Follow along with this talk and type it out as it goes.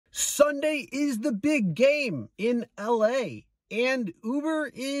Sunday is the big game in LA, and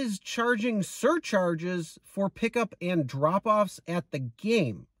Uber is charging surcharges for pickup and drop-offs at the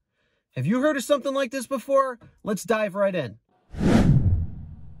game. Have you heard of something like this before? Let's dive right in.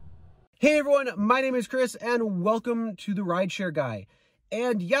 Hey everyone, my name is Chris, and welcome to the RideShare Guy.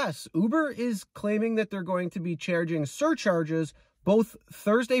 And yes, Uber is claiming that they're going to be charging surcharges both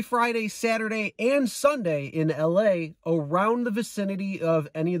Thursday, Friday, Saturday, and Sunday in LA around the vicinity of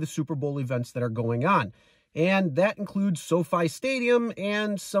any of the Super Bowl events that are going on. And that includes SoFi Stadium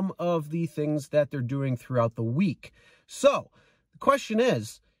and some of the things that they're doing throughout the week. So the question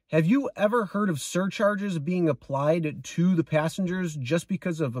is, have you ever heard of surcharges being applied to the passengers just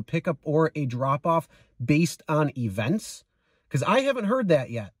because of a pickup or a drop-off based on events? Because I haven't heard that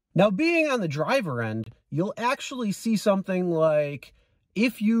yet. Now, being on the driver end, you'll actually see something like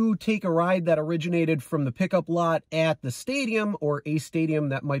if you take a ride that originated from the pickup lot at the stadium or a stadium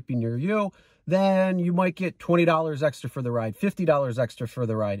that might be near you, then you might get $20 extra for the ride, $50 extra for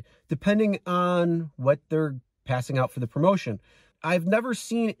the ride, depending on what they're passing out for the promotion. I've never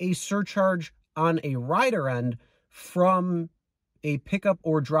seen a surcharge on a rider end from a pickup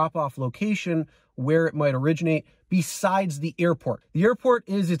or drop-off location where it might originate besides the airport. The airport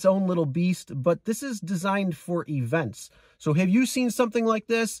is its own little beast, but this is designed for events. So have you seen something like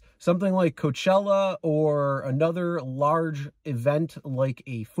this? Something like Coachella or another large event like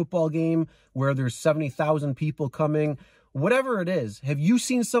a football game where there's 70,000 people coming? Whatever it is, have you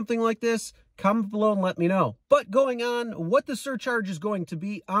seen something like this? Comment below and let me know. But going on, what the surcharge is going to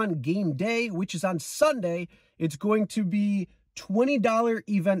be on game day, which is on Sunday, it's going to be $20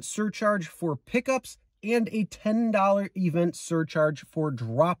 event surcharge for pickups and a $10 event surcharge for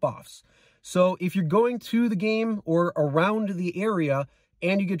drop-offs. So if you're going to the game or around the area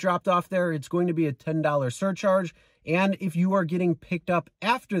and you get dropped off there, it's going to be a $10 surcharge. And if you are getting picked up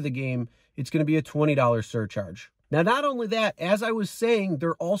after the game, it's going to be a $20 surcharge. Now, not only that, as I was saying,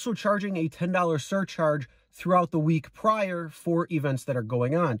 they're also charging a $10 surcharge throughout the week prior for events that are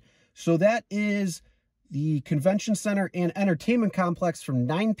going on. So that is the Convention Center and Entertainment Complex from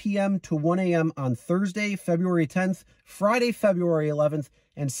 9 p.m. to 1 a.m. on Thursday, February 10th, Friday, February 11th,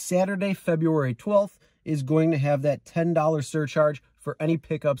 and Saturday, February 12th is going to have that $10 surcharge for any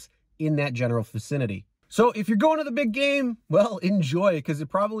pickups in that general vicinity. So if you're going to the big game, well, enjoy, because it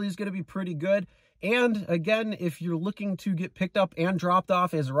probably is going to be pretty good. And again, if you're looking to get picked up and dropped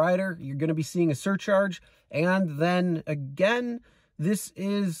off as a rider, you're going to be seeing a surcharge. And then again, this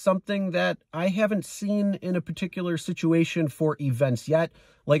is something that I haven't seen in a particular situation for events yet.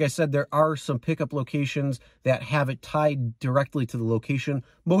 Like I said, there are some pickup locations that have it tied directly to the location,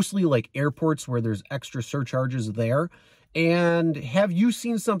 mostly like airports where there's extra surcharges there. And have you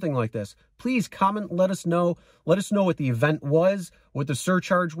seen something like this? Please comment, let us know. Let us know what the event was, what the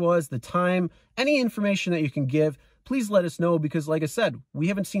surcharge was, the time, any information that you can give. Please let us know, because like I said, we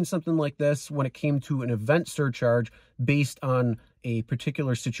haven't seen something like this when it came to an event surcharge based on a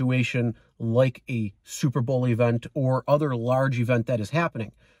particular situation like a Super Bowl event or other large event that is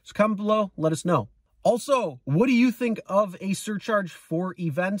happening. So comment below, let us know. Also, what do you think of a surcharge for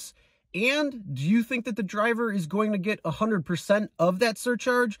events? And do you think that the driver is going to get 100% of that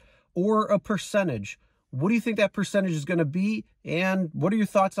surcharge or a percentage? What do you think that percentage is going to be? And what are your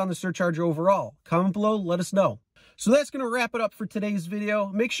thoughts on the surcharge overall? Comment below, let us know. So that's going to wrap it up for today's video.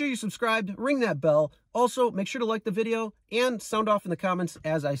 Make sure you subscribe, ring that bell. Also, make sure to like the video and sound off in the comments,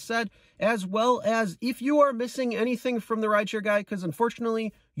 as I said, as well as if you are missing anything from the RideShare Guy, because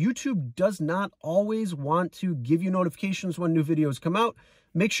unfortunately, YouTube does not always want to give you notifications when new videos come out.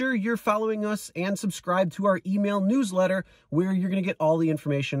 Make sure you're following us and subscribe to our email newsletter where you're going to get all the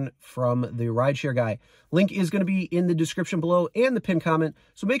information from the RideShare Guy. Link is going to be in the description below and the pinned comment,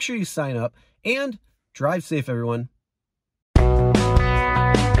 so make sure you sign up and drive safe, everyone.